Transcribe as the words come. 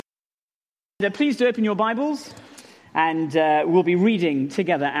Please do open your Bibles, and we'll be reading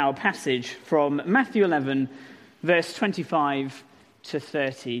together our passage from Matthew 11, verse 25 to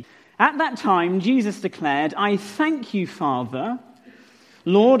 30. At that time, Jesus declared, "I thank you, Father,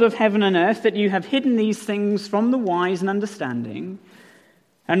 Lord of heaven and earth, that you have hidden these things from the wise and understanding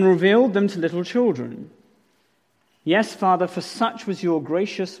and revealed them to little children. Yes, Father, for such was your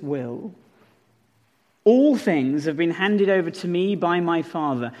gracious will. All things have been handed over to me by my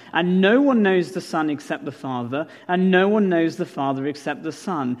Father, and no one knows the Son except the Father, and no one knows the Father except the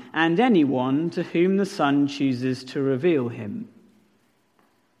Son, and anyone to whom the Son chooses to reveal him.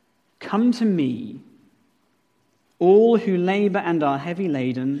 Come to me, all who labor and are heavy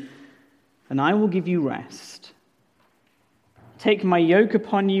laden, and I will give you rest. Take my yoke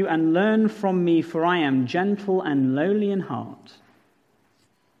upon you and learn from me, for I am gentle and lowly in heart,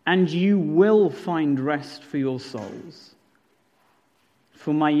 and you will find rest for your souls.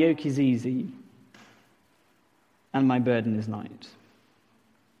 For my yoke is easy, and my burden is light."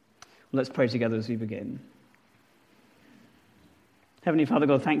 Let's pray together as we begin. Heavenly Father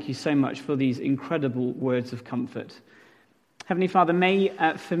God, thank you so much for these incredible words of comfort. Heavenly Father, may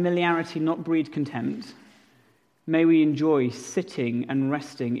familiarity not breed contempt. May we enjoy sitting and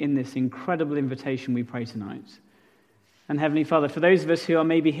resting in this incredible invitation we pray tonight. And Heavenly Father, for those of us who are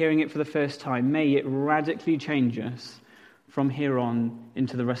maybe hearing it for the first time, may it radically change us from here on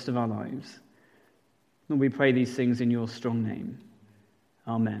into the rest of our lives. Lord, we pray these things in your strong name.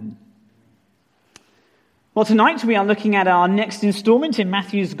 Amen. Well, tonight we are looking at our next installment in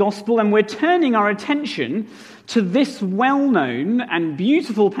Matthew's Gospel, and we're turning our attention to this well-known and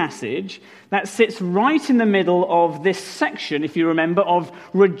beautiful passage that sits right in the middle of this section, if you remember, of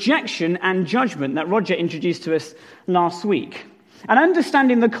rejection and judgment that Roger introduced to us last week. And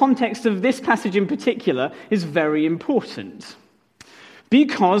understanding the context of this passage in particular is very important,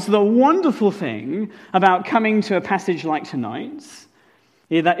 because the wonderful thing about coming to a passage like tonight's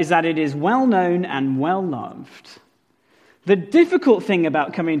is that it is well-known and well-loved. The difficult thing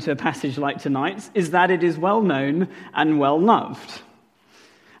about coming to a passage like tonight's is that it is well-known and well-loved.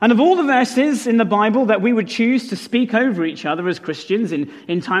 And of all the verses in the Bible that we would choose to speak over each other as Christians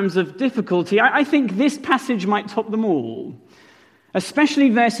in times of difficulty, I think this passage might top them all, especially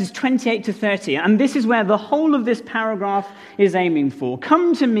verses 28 to 30. And this is where the whole of this paragraph is aiming for.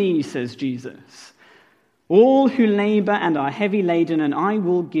 "Come to me," says Jesus, "all who labor and are heavy laden, and I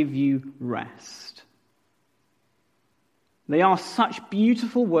will give you rest." They are such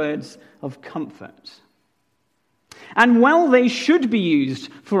beautiful words of comfort. And well, they should be used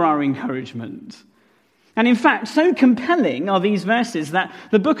for our encouragement. And in fact, so compelling are these verses that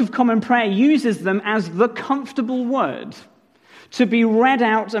the Book of Common Prayer uses them as the comfortable word to be read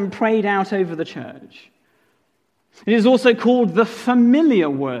out and prayed out over the church. It is also called the familiar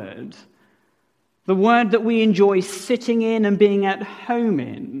word, the word that we enjoy sitting in and being at home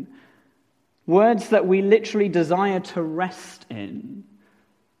in, words that we literally desire to rest in.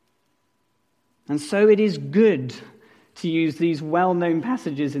 And so it is good to use these well-known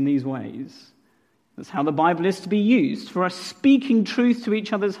passages in these ways. That's how the Bible is to be used, for us speaking truth to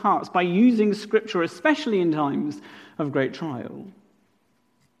each other's hearts by using Scripture, especially in times of great trial.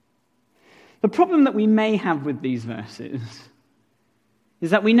 The problem that we may have with these verses is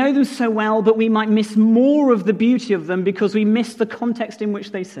that we know them so well, but we might miss more of the beauty of them because we miss the context in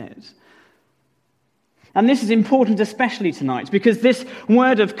which they sit. And this is important especially tonight, because this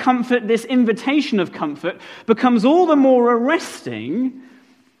word of comfort, this invitation of comfort, becomes all the more arresting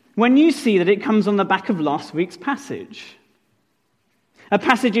when you see that it comes on the back of last week's passage. A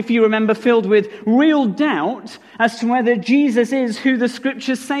passage, if you remember, filled with real doubt as to whether Jesus is who the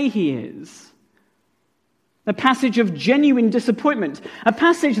Scriptures say he is. A passage of genuine disappointment. A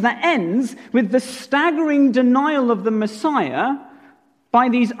passage that ends with the staggering denial of the Messiah by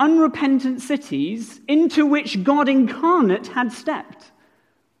these unrepentant cities into which God incarnate had stepped.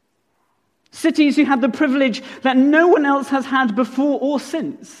 Cities who had the privilege that no one else has had before or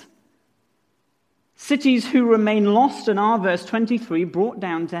since. Cities who remain lost and are, verse 23, brought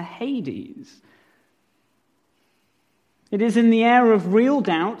down to Hades. It is in the air of real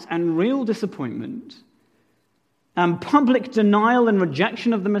doubt and real disappointment and public denial and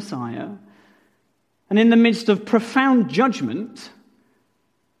rejection of the Messiah, and in the midst of profound judgment,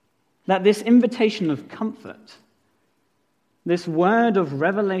 that this invitation of comfort, this word of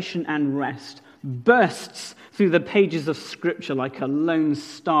revelation and rest, bursts through the pages of Scripture like a lone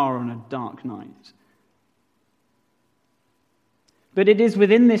star on a dark night. But it is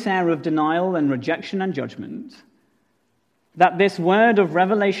within this air of denial and rejection and judgment that this word of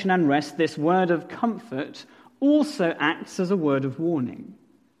revelation and rest, this word of comfort, also acts as a word of warning.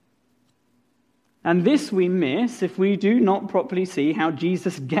 And this we miss if we do not properly see how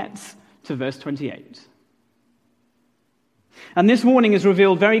Jesus gets to verse 28. And this warning is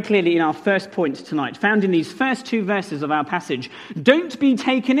revealed very clearly in our first point tonight, found in these first two verses of our passage. Don't be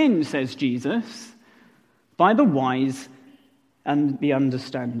taken in, says Jesus, by the wise and the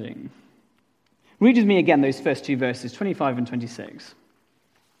understanding. Read with me again those first two verses, 25 and 26.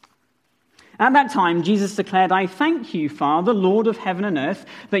 At that time, Jesus declared, I thank you, Father, Lord of heaven and earth,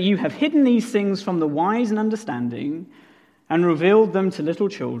 that you have hidden these things from the wise and understanding and revealed them to little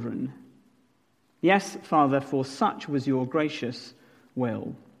children. Yes, Father, for such was your gracious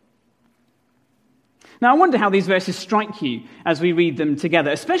will. Now, I wonder how these verses strike you as we read them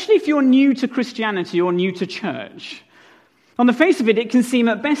together, especially if you're new to Christianity or new to church. On the face of it, it can seem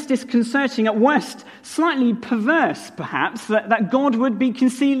at best disconcerting, at worst slightly perverse, perhaps, that God would be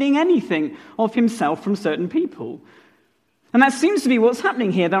concealing anything of himself from certain people. And that seems to be what's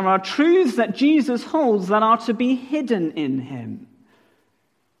happening here. There are truths that Jesus holds that are to be hidden in him.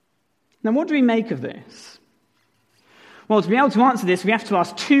 Now, what do we make of this? Well, to be able to answer this, we have to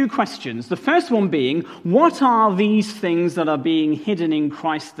ask two questions. The first one being, what are these things that are being hidden in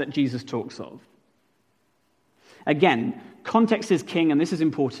Christ that Jesus talks of? Again, context is king, and this is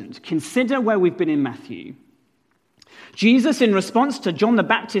important. Consider where we've been in Matthew. Jesus, in response to John the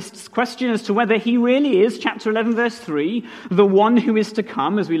Baptist's question as to whether he really is, chapter 11, verse 3, the one who is to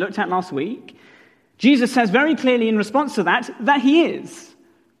come, as we looked at last week, Jesus says very clearly in response to that he is.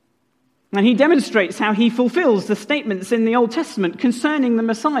 And he demonstrates how he fulfills the statements in the Old Testament concerning the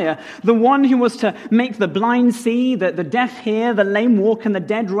Messiah, the one who was to make the blind see, the deaf hear, the lame walk, and the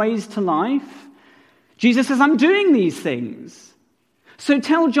dead raised to life. Jesus says, I'm doing these things. So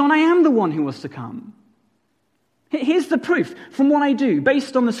tell John I am the one who was to come. Here's the proof from what I do,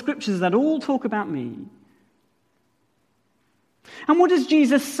 based on the scriptures that all talk about me. And what does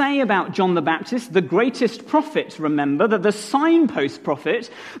Jesus say about John the Baptist, the greatest prophet, remember, the signpost prophet,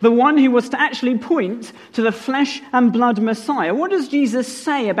 the one who was to actually point to the flesh and blood Messiah? What does Jesus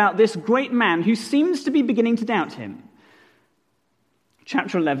say about this great man who seems to be beginning to doubt him?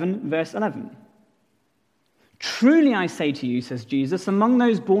 Chapter 11, verse 11. Truly I say to you, says Jesus, among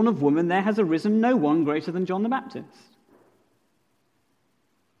those born of woman there has arisen no one greater than John the Baptist.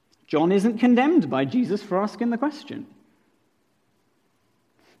 John isn't condemned by Jesus for asking the question.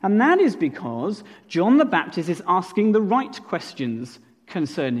 And that is because John the Baptist is asking the right questions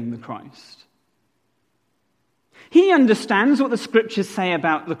concerning the Christ. He understands what the scriptures say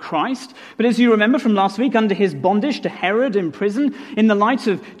about the Christ, but as you remember from last week, under his bondage to Herod in prison, in the light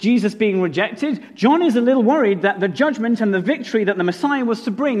of Jesus being rejected, John is a little worried that the judgment and the victory that the Messiah was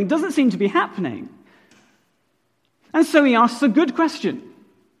to bring doesn't seem to be happening. And so he asks a good question.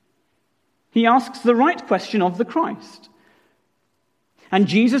 He asks the right question of the Christ. And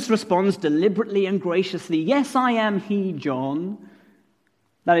Jesus responds deliberately and graciously, yes, I am he, John.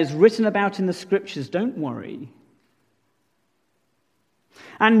 That is written about in the scriptures, don't worry.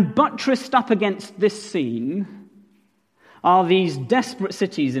 And buttressed up against this scene are these desperate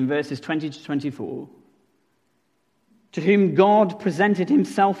cities in verses 20 to 24, to whom God presented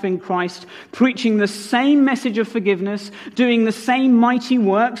himself in Christ, preaching the same message of forgiveness, doing the same mighty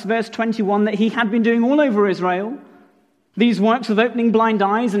works, verse 21, that he had been doing all over Israel. These works of opening blind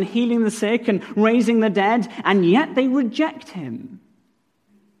eyes and healing the sick and raising the dead, and yet they reject him.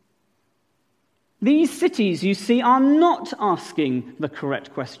 These cities, you see, are not asking the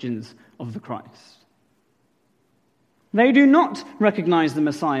correct questions of the Christ. They do not recognize the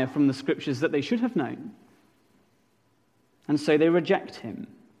Messiah from the scriptures that they should have known. And so they reject him.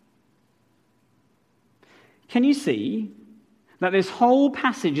 Can you see that this whole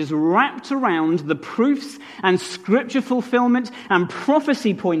passage is wrapped around the proofs and scripture fulfillment and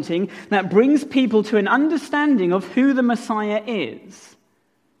prophecy pointing that brings people to an understanding of who the Messiah is?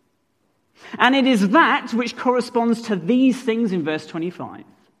 And it is that which corresponds to these things in verse 25.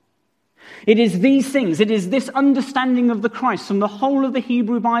 It is these things, it is this understanding of the Christ from the whole of the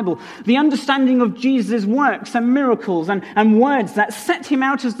Hebrew Bible, the understanding of Jesus' works and miracles and words that set him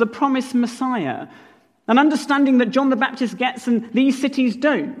out as the promised Messiah, an understanding that John the Baptist gets and these cities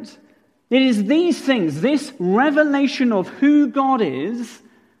don't. It is these things, this revelation of who God is,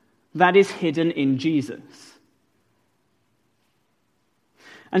 that is hidden in Jesus.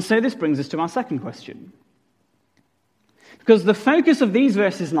 And so this brings us to our second question. Because the focus of these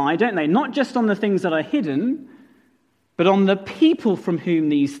verses lie, don't they, not just on the things that are hidden, but on the people from whom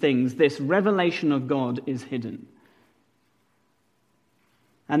these things, this revelation of God, is hidden.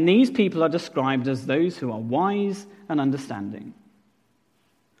 And these people are described as those who are wise and understanding.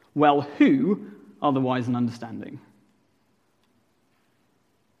 Well, who are the wise and understanding?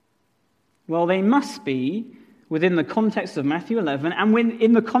 Well, they must be within the context of Matthew 11 and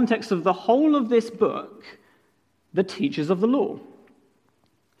in the context of the whole of this book, the teachers of the law.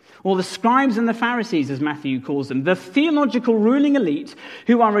 Or the scribes and the Pharisees, as Matthew calls them, the theological ruling elite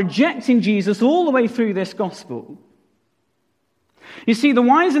who are rejecting Jesus all the way through this gospel. You see, the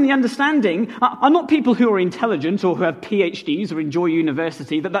wise and the understanding are not people who are intelligent or who have PhDs or enjoy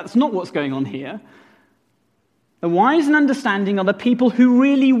university. That's not what's going on here. The wise and understanding are the people who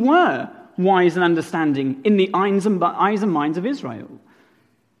really were wise and understanding in the eyes and minds of Israel.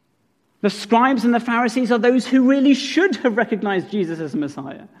 The scribes and the Pharisees are those who really should have recognized Jesus as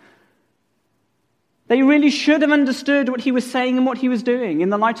Messiah. They really should have understood what he was saying and what he was doing in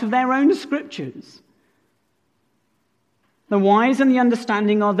the light of their own scriptures. The wise and the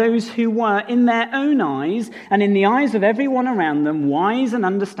understanding are those who were, in their own eyes and in the eyes of everyone around them, wise and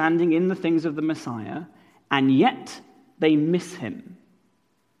understanding in the things of the Messiah, and yet they miss him.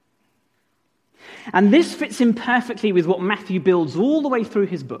 And this fits in perfectly with what Matthew builds all the way through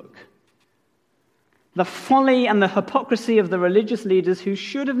his book. The folly and the hypocrisy of the religious leaders who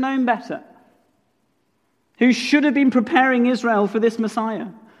should have known better, who should have been preparing Israel for this Messiah,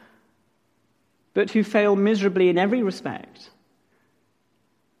 but who fail miserably in every respect.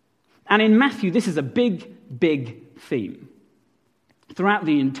 And in Matthew, this is a big, big theme. Throughout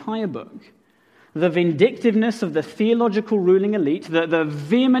the entire book, the vindictiveness of the theological ruling elite, the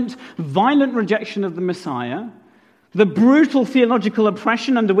vehement, violent rejection of the Messiah, the brutal theological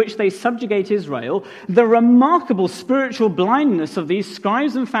oppression under which they subjugate Israel, the remarkable spiritual blindness of these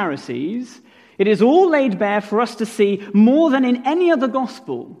scribes and Pharisees, it is all laid bare for us to see more than in any other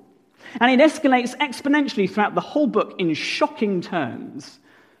gospel. And it escalates exponentially throughout the whole book in shocking terms.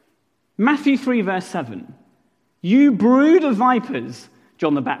 Matthew 3, verse 7. You brood of vipers,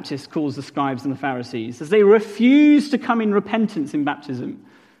 John the Baptist calls the scribes and the Pharisees, as they refuse to come in repentance in baptism.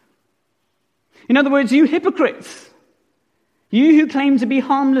 In other words, you hypocrites, you who claim to be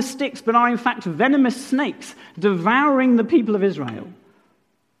harmless sticks but are in fact venomous snakes devouring the people of Israel.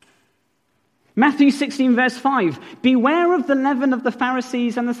 Matthew 16, verse 5, beware of the leaven of the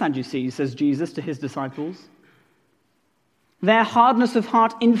Pharisees and the Sadducees, says Jesus to his disciples. Their hardness of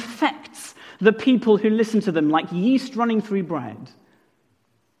heart infects the people who listen to them like yeast running through bread.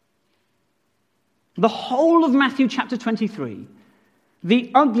 The whole of Matthew chapter 23,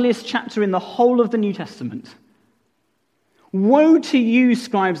 the ugliest chapter in the whole of the New Testament. Woe to you,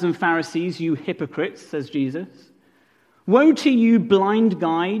 scribes and Pharisees, you hypocrites, says Jesus. Woe to you, blind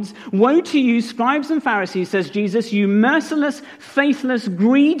guides. Woe to you, scribes and Pharisees, says Jesus, you merciless, faithless,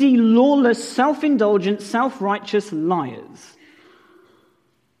 greedy, lawless, self-indulgent, self-righteous liars.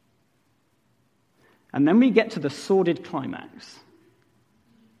 And then we get to the sordid climax.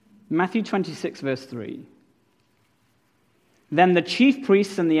 Matthew 26, verse 3. Then the chief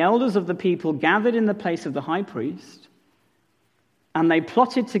priests and the elders of the people gathered in the place of the high priest, and they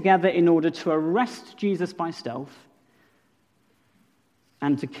plotted together in order to arrest Jesus by stealth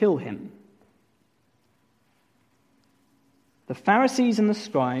and to kill him. The Pharisees and the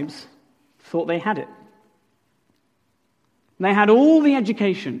scribes thought they had it. They had all the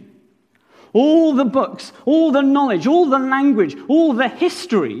education, all the books, all the knowledge, all the language, all the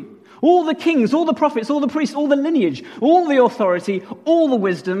history, all the kings, all the prophets, all the priests, all the lineage, all the authority, all the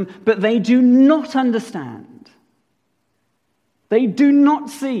wisdom, but they do not understand. They do not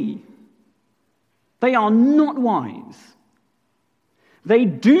see. They are not wise. They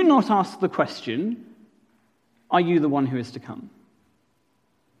do not ask the question, are you the one who is to come?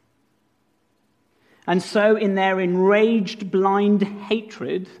 And so in their enraged, blind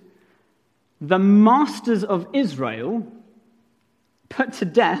hatred, the masters of Israel put to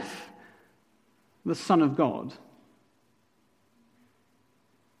death the Son of God.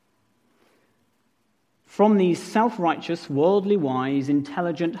 From these self-righteous, worldly wise,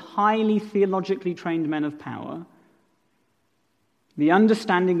 intelligent, highly theologically trained men of power, the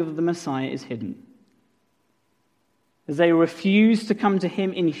understanding of the Messiah is hidden, as they refuse to come to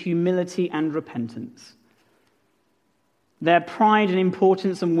him in humility and repentance. Their pride and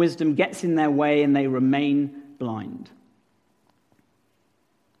importance and wisdom gets in their way and they remain blind.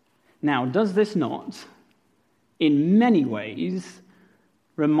 Now, does this not, in many ways,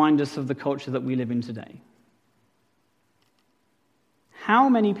 remind us of the culture that we live in today? How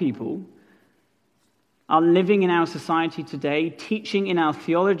many people are living in our society today, teaching in our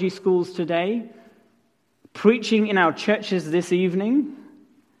theology schools today, preaching in our churches this evening,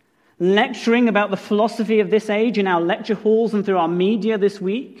 lecturing about the philosophy of this age in our lecture halls and through our media this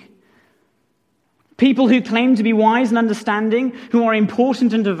week? People who claim to be wise and understanding, who are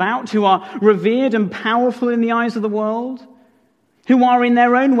important and devout, who are revered and powerful in the eyes of the world, who are in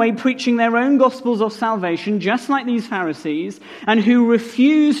their own way preaching their own gospels of salvation, just like these Pharisees, and who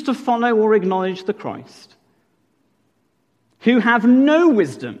refuse to follow or acknowledge the Christ, who have no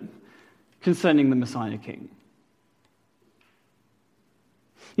wisdom concerning the Messiah King.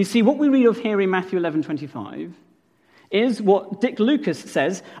 You see, what we read of here in Matthew 11:25 is what Dick Lucas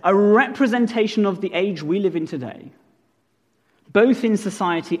says, a representation of the age we live in today, both in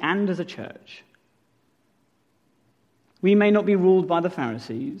society and as a church. We may not be ruled by the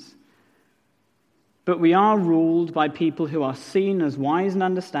Pharisees, but we are ruled by people who are seen as wise and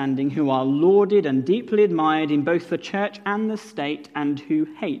understanding, who are lauded and deeply admired in both the church and the state, and who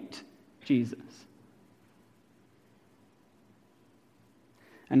hate Jesus.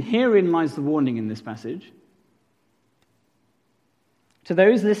 And herein lies the warning in this passage. To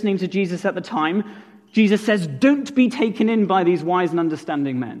those listening to Jesus at the time, Jesus says, don't be taken in by these wise and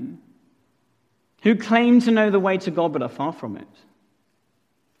understanding men who claim to know the way to God but are far from it.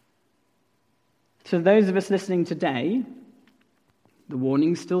 To those of us listening today, the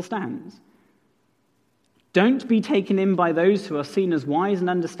warning still stands. Don't be taken in by those who are seen as wise and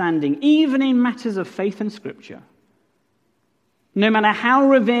understanding, even in matters of faith and Scripture. No matter how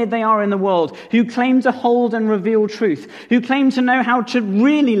revered they are in the world, who claim to hold and reveal truth, who claim to know how to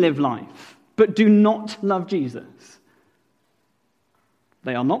really live life, but do not love Jesus.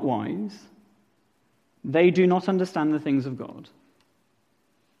 They are not wise. They do not understand the things of God.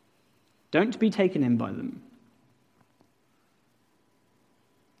 Don't be taken in by them.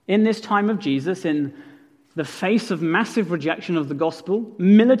 In this time of Jesus, in the face of massive rejection of the gospel,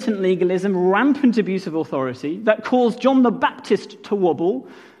 militant legalism, rampant abuse of authority that caused John the Baptist to wobble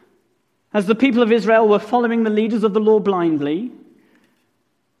as the people of Israel were following the leaders of the law blindly.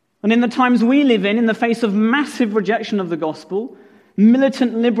 And in the times we live in the face of massive rejection of the gospel,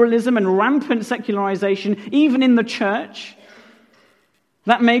 militant liberalism and rampant secularization, even in the church,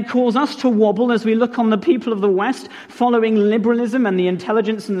 that may cause us to wobble as we look on the people of the West following liberalism and the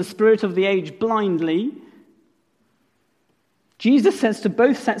intelligence and the spirit of the age blindly. Jesus says to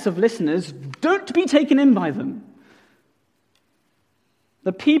both sets of listeners, don't be taken in by them.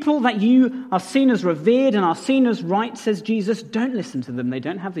 The people that you are seen as revered and are seen as right, says Jesus, don't listen to them. They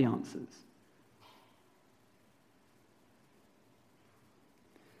don't have the answers.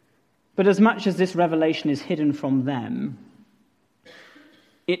 But as much as this revelation is hidden from them,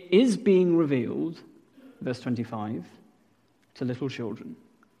 it is being revealed, verse 25, to little children.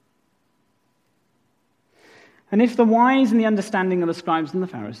 And if the wise and the understanding are the scribes and the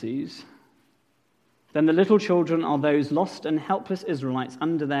Pharisees, then the little children are those lost and helpless Israelites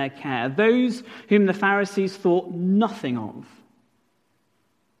under their care, those whom the Pharisees thought nothing of.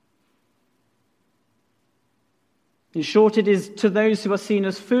 In short, it is to those who are seen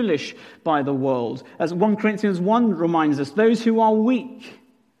as foolish by the world. As 1 Corinthians 1 reminds us, those who are weak,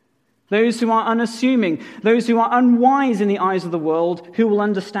 those who are unassuming, those who are unwise in the eyes of the world, who will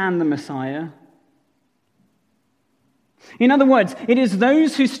understand the Messiah. In other words, it is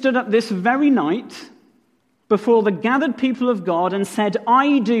those who stood up this very night before the gathered people of God and said,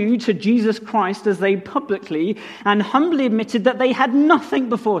 I do to Jesus Christ, as they publicly and humbly admitted that they had nothing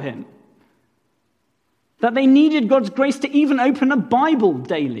before him, that they needed God's grace to even open a Bible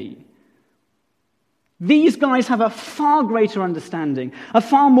daily. These guys have a far greater understanding, a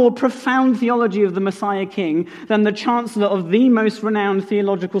far more profound theology of the Messiah King than the chancellor of the most renowned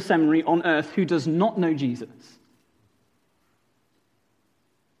theological seminary on earth who does not know Jesus.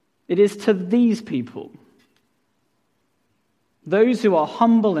 It is to these people, those who are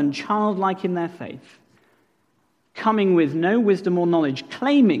humble and childlike in their faith, coming with no wisdom or knowledge,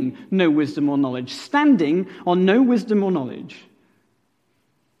 claiming no wisdom or knowledge, standing on no wisdom or knowledge,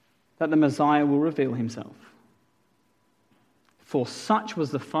 that the Messiah will reveal himself. For such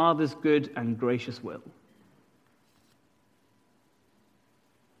was the Father's good and gracious will.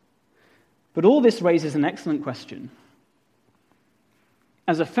 But all this raises an excellent question.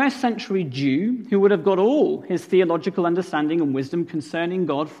 As a first century Jew who would have got all his theological understanding and wisdom concerning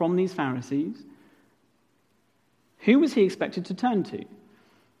God from these Pharisees, who was he expected to turn to?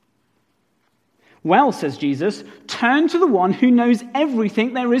 Well, says Jesus, turn to the one who knows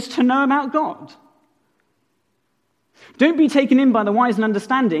everything there is to know about God. Don't be taken in by the wise and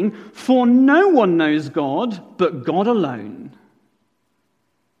understanding, for no one knows God but God alone.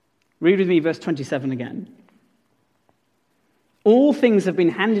 Read with me verse 27 again. All things have been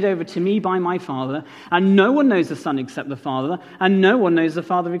handed over to me by my Father, and no one knows the Son except the Father, and no one knows the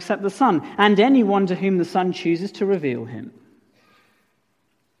Father except the Son, and anyone to whom the Son chooses to reveal him.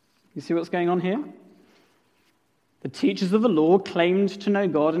 You see what's going on here? The teachers of the law claimed to know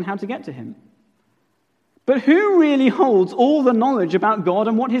God and how to get to him. But who really holds all the knowledge about God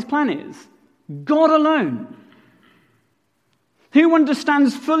and what his plan is? God alone. Who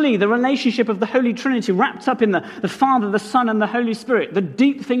understands fully the relationship of the Holy Trinity wrapped up in the Father, the Son, and the Holy Spirit, the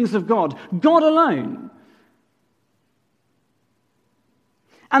deep things of God? God alone.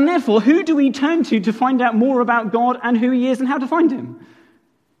 And therefore, who do we turn to find out more about God and who he is and how to find him?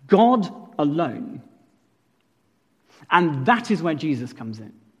 God alone. And that is where Jesus comes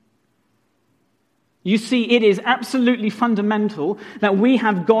in. You see, it is absolutely fundamental that we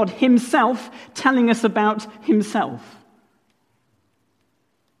have God himself telling us about himself.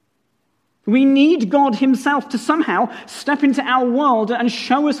 We need God himself to somehow step into our world and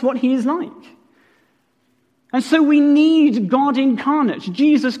show us what he is like. And so we need God incarnate,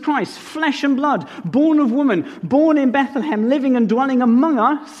 Jesus Christ, flesh and blood, born of woman, born in Bethlehem, living and dwelling among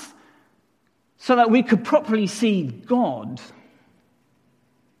us, so that we could properly see God.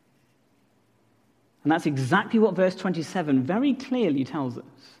 And that's exactly what verse 27 very clearly tells us.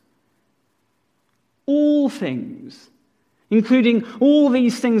 All things, including all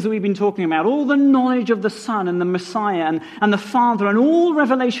these things that we've been talking about, all the knowledge of the Son and the Messiah and the Father and all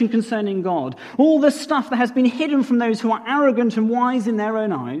revelation concerning God, all the stuff that has been hidden from those who are arrogant and wise in their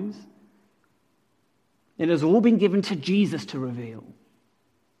own eyes, it has all been given to Jesus to reveal.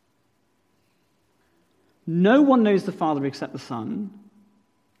 No one knows the Father except the Son,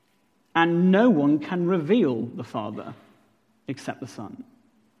 and no one can reveal the Father except the Son.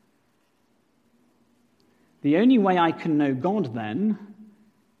 The only way I can know God, then,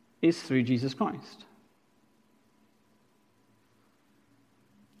 is through Jesus Christ.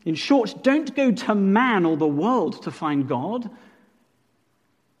 In short, don't go to man or the world to find God.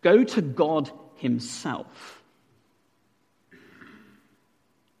 Go to God himself.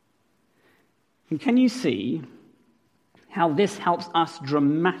 And can you see how this helps us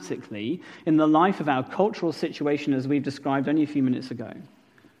dramatically in the life of our cultural situation as we've described only a few minutes ago?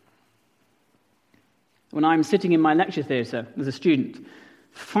 When I'm sitting in my lecture theatre as a student,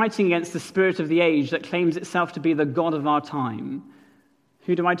 fighting against the spirit of the age that claims itself to be the God of our time,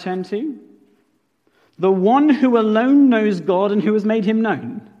 who do I turn to? The one who alone knows God and who has made him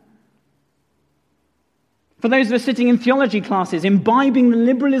known. For those who are sitting in theology classes, imbibing the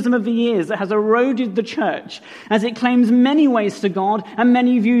liberalism of the years that has eroded the church as it claims many ways to God and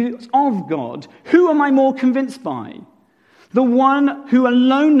many views of God, who am I more convinced by? The one who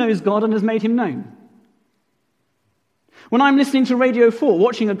alone knows God and has made him known. When I'm listening to Radio 4,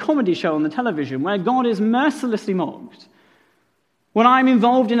 watching a comedy show on the television where God is mercilessly mocked, when I'm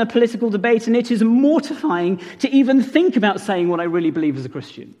involved in a political debate and it is mortifying to even think about saying what I really believe as a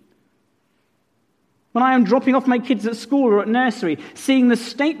Christian, when I am dropping off my kids at school or at nursery, seeing the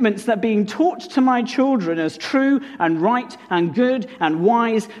statements that are being taught to my children as true and right and good and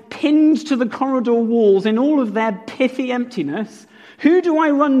wise, pinned to the corridor walls in all of their pithy emptiness, who do I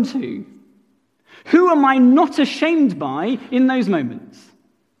run to? Who am I not ashamed by in those moments?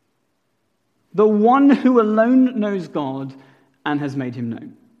 The one who alone knows God and has made him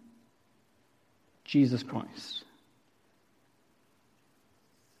known. Jesus Christ.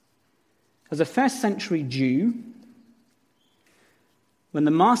 As a first century Jew, when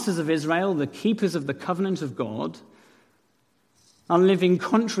the masters of Israel, the keepers of the covenant of God, are living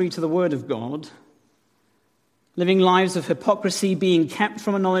contrary to the word of God, living lives of hypocrisy, being kept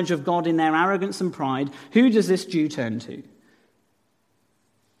from a knowledge of God in their arrogance and pride, who does this Jew turn to?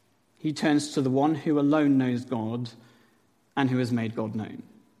 He turns to the one who alone knows God and who has made God known.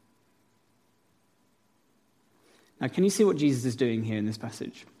 Now, can you see what Jesus is doing here in this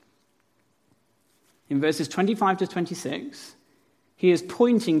passage? In verses 25 to 26, he is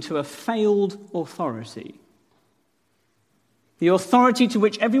pointing to a failed authority. The authority to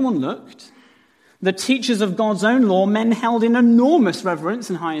which everyone looked, the teachers of God's own law, men held in enormous reverence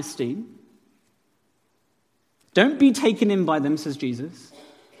and high esteem. Don't be taken in by them, says Jesus.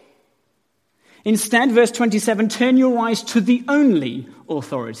 Instead, verse 27, turn your eyes to the only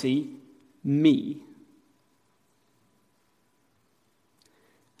authority, me.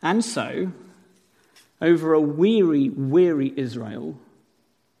 And so, over a weary, weary Israel,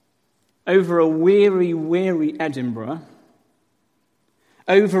 over a weary, weary Edinburgh,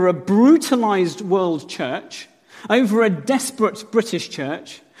 over a brutalized world church, over a desperate British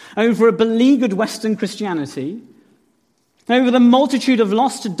church, over a beleaguered Western Christianity, over the multitude of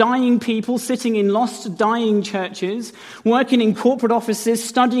lost, dying people sitting in lost, dying churches, working in corporate offices,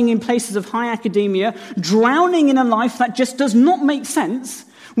 studying in places of high academia, drowning in a life that just does not make sense,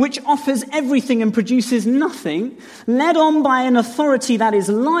 which offers everything and produces nothing, led on by an authority that is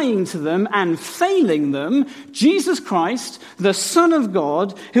lying to them and failing them, Jesus Christ, the Son of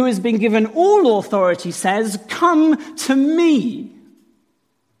God, who has been given all authority, says, "Come to me.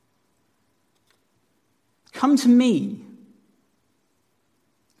 Come to me,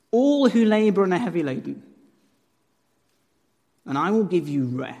 all who labor and are heavy laden, and I will give you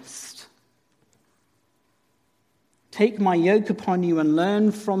rest. Take my yoke upon you and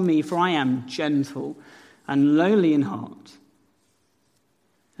learn from me, for I am gentle and lowly in heart,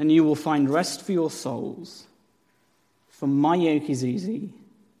 and you will find rest for your souls. For my yoke is easy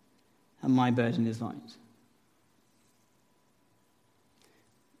and my burden is light."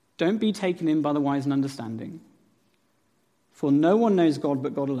 Don't be taken in by the wise and understanding, for no one knows God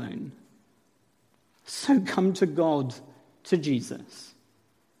but God alone. So come to God, to Jesus,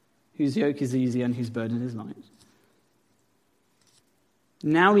 whose yoke is easy and whose burden is light.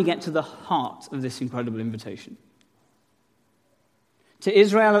 Now we get to the heart of this incredible invitation. To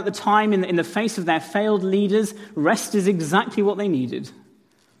Israel at the time, in the face of their failed leaders, rest is exactly what they needed.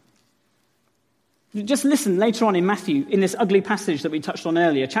 Just listen later on in Matthew, in this ugly passage that we touched on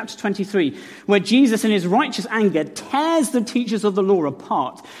earlier, chapter 23, where Jesus in his righteous anger tears the teachers of the law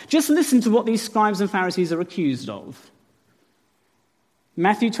apart. Just listen to what these scribes and Pharisees are accused of.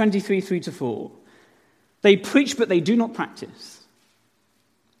 Matthew 23, 3-4. They preach, but they do not practice.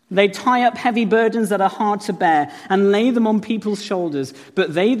 They tie up heavy burdens that are hard to bear and lay them on people's shoulders,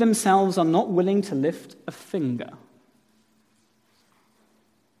 but they themselves are not willing to lift a finger.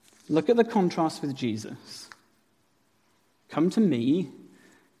 Look at the contrast with Jesus. Come to me,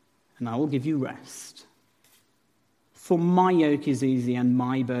 and I will give you rest. For my yoke is easy and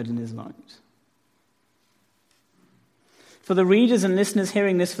my burden is light. For the readers and listeners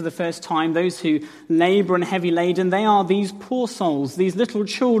hearing this for the first time, those who labor and heavy laden, they are these poor souls, these little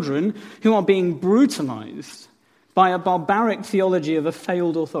children who are being brutalized by a barbaric theology of a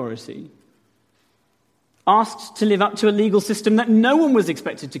failed authority. Asked to live up to a legal system that no one was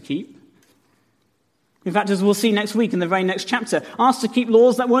expected to keep. In fact, as we'll see next week in the very next chapter, asked to keep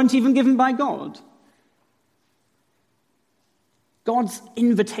laws that weren't even given by God. God's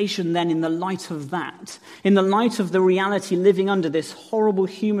invitation then, in the light of that, in the light of the reality living under this horrible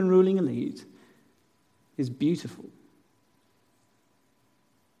human ruling elite, is beautiful.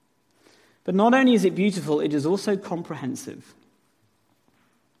 But not only is it beautiful, it is also comprehensive.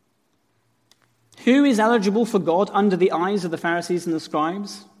 Who is eligible for God under the eyes of the Pharisees and the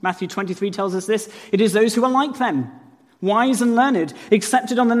scribes? Matthew 23 tells us this. It is those who are like them, wise and learned,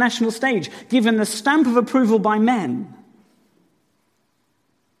 accepted on the national stage, given the stamp of approval by men.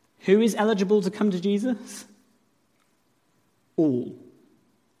 Who is eligible to come to Jesus? All.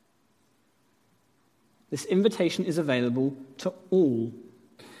 This invitation is available to all.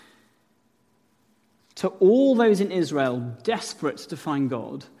 To all those in Israel desperate to find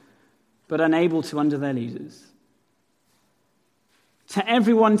God, but unable to under their leaders. To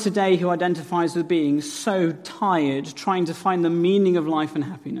everyone today who identifies with being so tired, trying to find the meaning of life and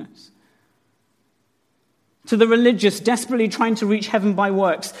happiness. To the religious, desperately trying to reach heaven by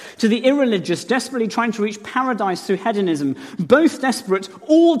works. To the irreligious, desperately trying to reach paradise through hedonism. Both desperate,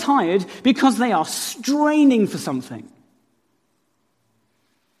 all tired, because they are straining for something.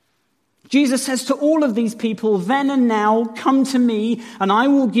 Jesus says to all of these people, then and now, come to me, and I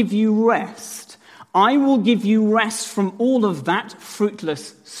will give you rest. I will give you rest from all of that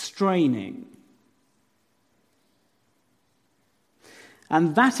fruitless straining.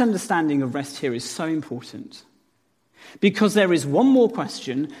 And that understanding of rest here is so important, because there is one more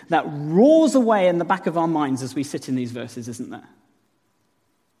question that roars away in the back of our minds as we sit in these verses, isn't there?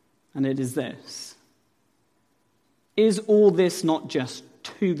 And it is this. Is all this not just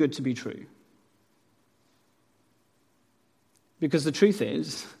too good to be true? Because the truth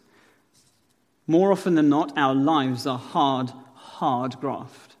is, more often than not, our lives are hard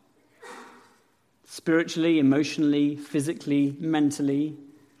graft. Spiritually, emotionally, physically, mentally.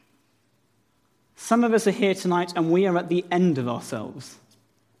 Some of us are here tonight and we are at the end of ourselves.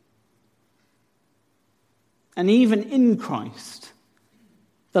 And even in Christ,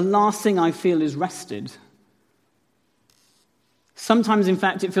 the last thing I feel is rested. Sometimes, in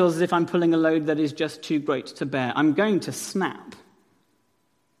fact, it feels as if I'm pulling a load that is just too great to bear. I'm going to snap.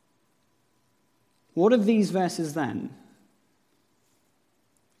 What of these verses then?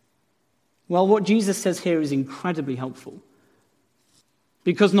 Well, what Jesus says here is incredibly helpful.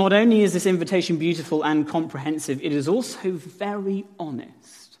 Because not only is this invitation beautiful and comprehensive, it is also very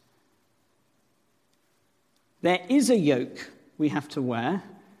honest. There is a yoke we have to wear,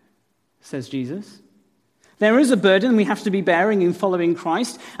 says Jesus. There is a burden we have to be bearing in following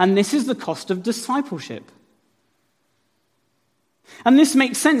Christ, and this is the cost of discipleship. And this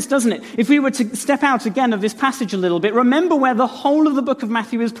makes sense, doesn't it? If we were to step out again of this passage a little bit, remember where the whole of the book of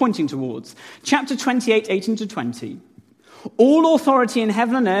Matthew is pointing towards. Chapter 28, 18 to 20. All authority in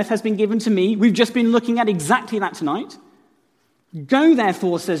heaven and earth has been given to me. We've just been looking at exactly that tonight. Go,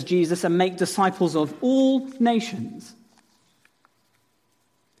 therefore, says Jesus, and make disciples of all nations.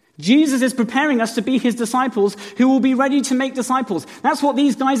 Jesus is preparing us to be his disciples who will be ready to make disciples. That's what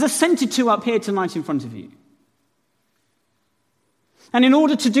these guys assented to up here tonight in front of you. And in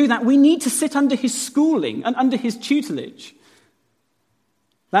order to do that, we need to sit under his schooling and under his tutelage.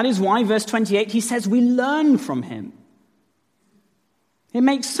 That is why, verse 28, he says we learn from him. It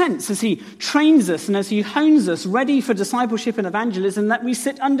makes sense as he trains us and as he hones us ready for discipleship and evangelism that we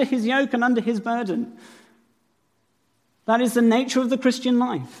sit under his yoke and under his burden. That is the nature of the Christian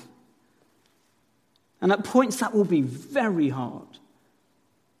life. And at points that will be very hard.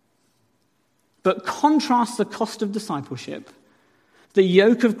 But contrast the cost of discipleship, the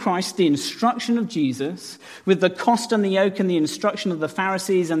yoke of Christ, the instruction of Jesus, with the cost and the yoke and the instruction of the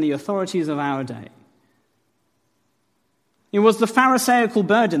Pharisees and the authorities of our day. It was the Pharisaical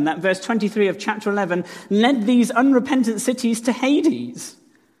burden that verse 23 of chapter 11 led these unrepentant cities to Hades.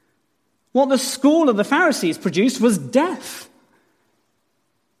 What the school of the Pharisees produced was death.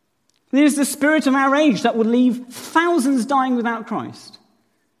 It is the spirit of our age that would leave thousands dying without Christ.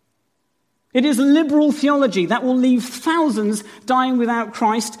 It is liberal theology that will leave thousands dying without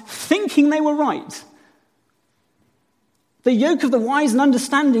Christ, thinking they were right. The yoke of the wise and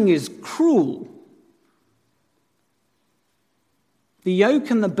understanding is cruel. The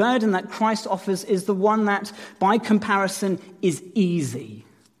yoke and the burden that Christ offers is the one that, by comparison, is easy.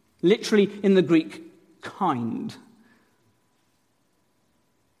 Literally, in the Greek, kind.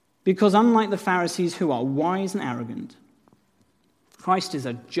 Because unlike the Pharisees, who are wise and arrogant, Christ is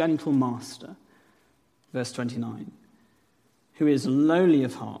a gentle master, verse 29, who is lowly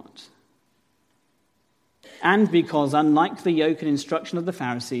of heart. And because, unlike the yoke and instruction of the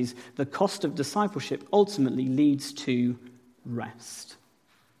Pharisees, the cost of discipleship ultimately leads to rest.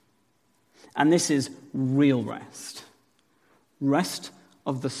 And this is real rest. Rest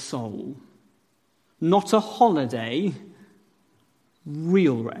of the soul. Not a holiday,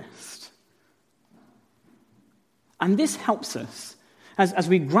 real rest. And this helps us as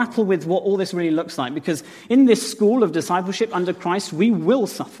we grapple with what all this really looks like, because in this school of discipleship under Christ, we will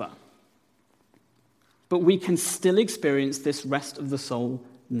suffer. But we can still experience this rest of the soul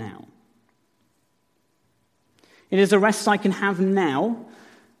now. It is a rest I can have now,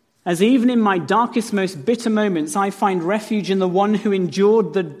 as even in my darkest, most bitter moments, I find refuge in the one who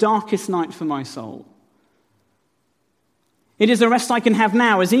endured the darkest night for my soul. It is a rest I can have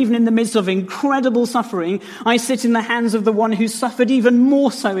now, as even in the midst of incredible suffering, I sit in the hands of the one who suffered even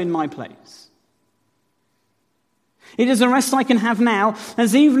more so in my place. It is a rest I can have now,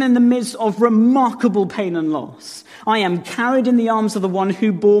 as even in the midst of remarkable pain and loss, I am carried in the arms of the one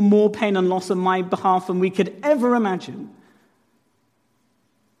who bore more pain and loss on my behalf than we could ever imagine.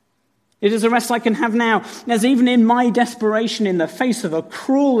 It is a rest I can have now, as even in my desperation in the face of a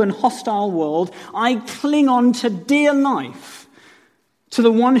cruel and hostile world, I cling on to dear life, to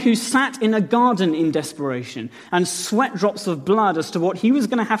the one who sat in a garden in desperation and sweat drops of blood as to what he was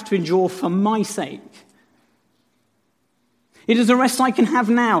going to have to endure for my sake. It is a rest I can have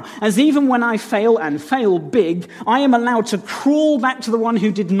now, as even when I fail, and fail big, I am allowed to crawl back to the one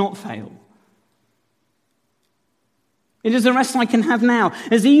who did not fail. It is a rest I can have now,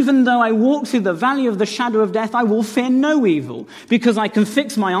 as even though I walk through the valley of the shadow of death, I will fear no evil, because I can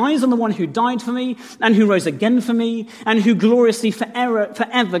fix my eyes on the one who died for me, and who rose again for me, and who gloriously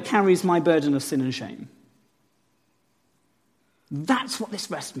forever carries my burden of sin and shame. That's what this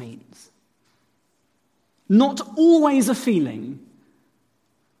rest means. Not always a feeling,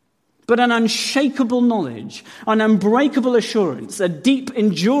 but an unshakable knowledge, an unbreakable assurance, a deep,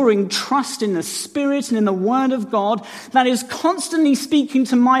 enduring trust in the Spirit and in the Word of God that is constantly speaking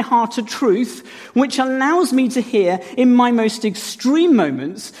to my heart a truth, which allows me to hear, in my most extreme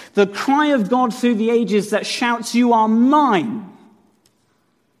moments, the cry of God through the ages that shouts, "You are mine,"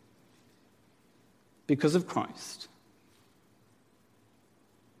 because of Christ.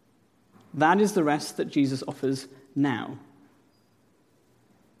 That is the rest that Jesus offers now.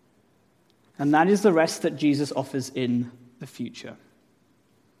 And that is the rest that Jesus offers in the future.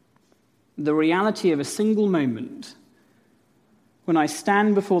 The reality of a single moment when I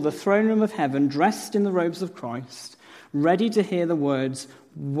stand before the throne room of heaven, dressed in the robes of Christ, ready to hear the words,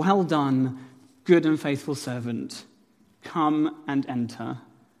 "Well done, good and faithful servant. Come and enter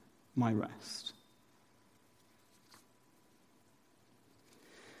my rest."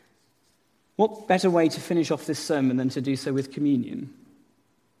 What better way to finish off this sermon than to do so with communion?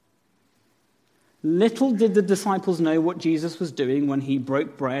 Little did the disciples know what Jesus was doing when he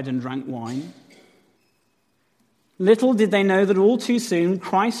broke bread and drank wine. Little did they know that all too soon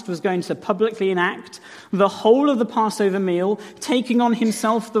Christ was going to publicly enact the whole of the Passover meal, taking on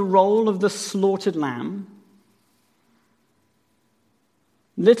himself the role of the slaughtered lamb.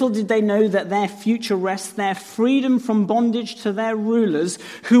 Little did they know that their future rest, their freedom from bondage to their rulers,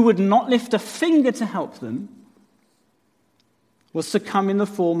 who would not lift a finger to help them, was to come in the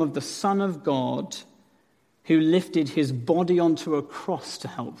form of the Son of God, who lifted his body onto a cross to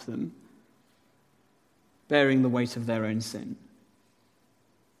help them, bearing the weight of their own sin.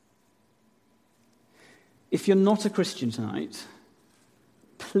 If you're not a Christian tonight,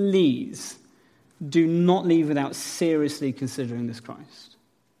 please do not leave without seriously considering this Christ.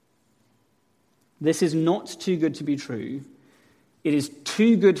 This is not too good to be true. It is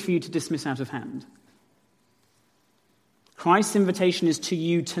too good for you to dismiss out of hand. Christ's invitation is to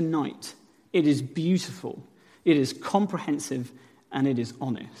you tonight. It is beautiful, it is comprehensive, and it is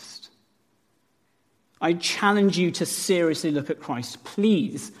honest. I challenge you to seriously look at Christ.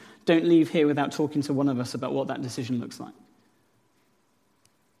 Please don't leave here without talking to one of us about what that decision looks like.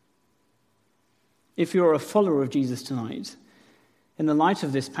 If you're a follower of Jesus tonight, in the light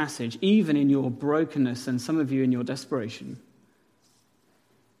of this passage, even in your brokenness and some of you in your desperation,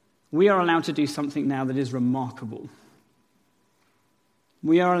 we are allowed to do something now that is remarkable.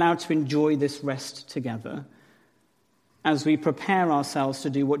 We are allowed to enjoy this rest together as we prepare ourselves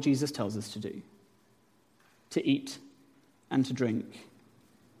to do what Jesus tells us to do, to eat and to drink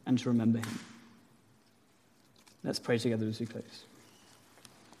and to remember him. Let's pray together as we close.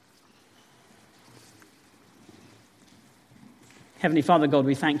 Heavenly Father God,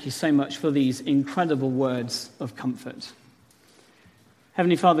 we thank you so much for these incredible words of comfort.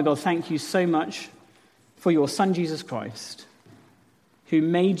 Heavenly Father God, thank you so much for your Son Jesus Christ, who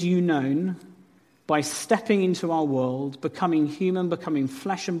made you known by stepping into our world, becoming human, becoming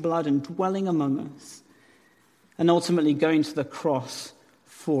flesh and blood and dwelling among us, and ultimately going to the cross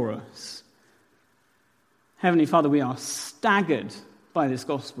for us. Heavenly Father, we are staggered by this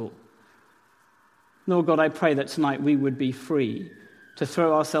gospel. Lord God, I pray that tonight we would be free to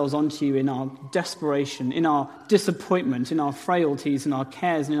throw ourselves onto you in our desperation, in our disappointment, in our frailties, in our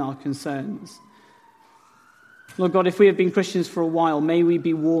cares, and in our concerns. Lord God, if we have been Christians for a while, may we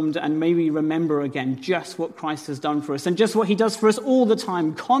be warmed and may we remember again just what Christ has done for us and just what he does for us all the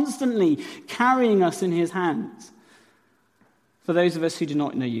time, constantly carrying us in his hands. For those of us who do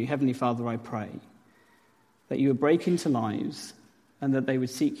not know you, Heavenly Father, I pray that you would break into lives and that they would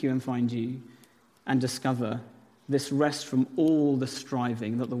seek you and find you and discover this rest from all the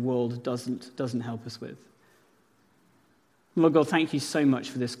striving that the world doesn't help us with. Lord God, thank you so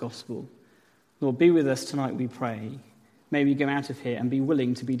much for this gospel. Lord, be with us tonight, we pray. May we go out of here and be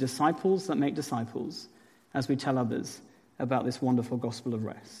willing to be disciples that make disciples as we tell others about this wonderful gospel of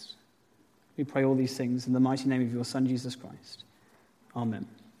rest. We pray all these things in the mighty name of your Son, Jesus Christ. Amen.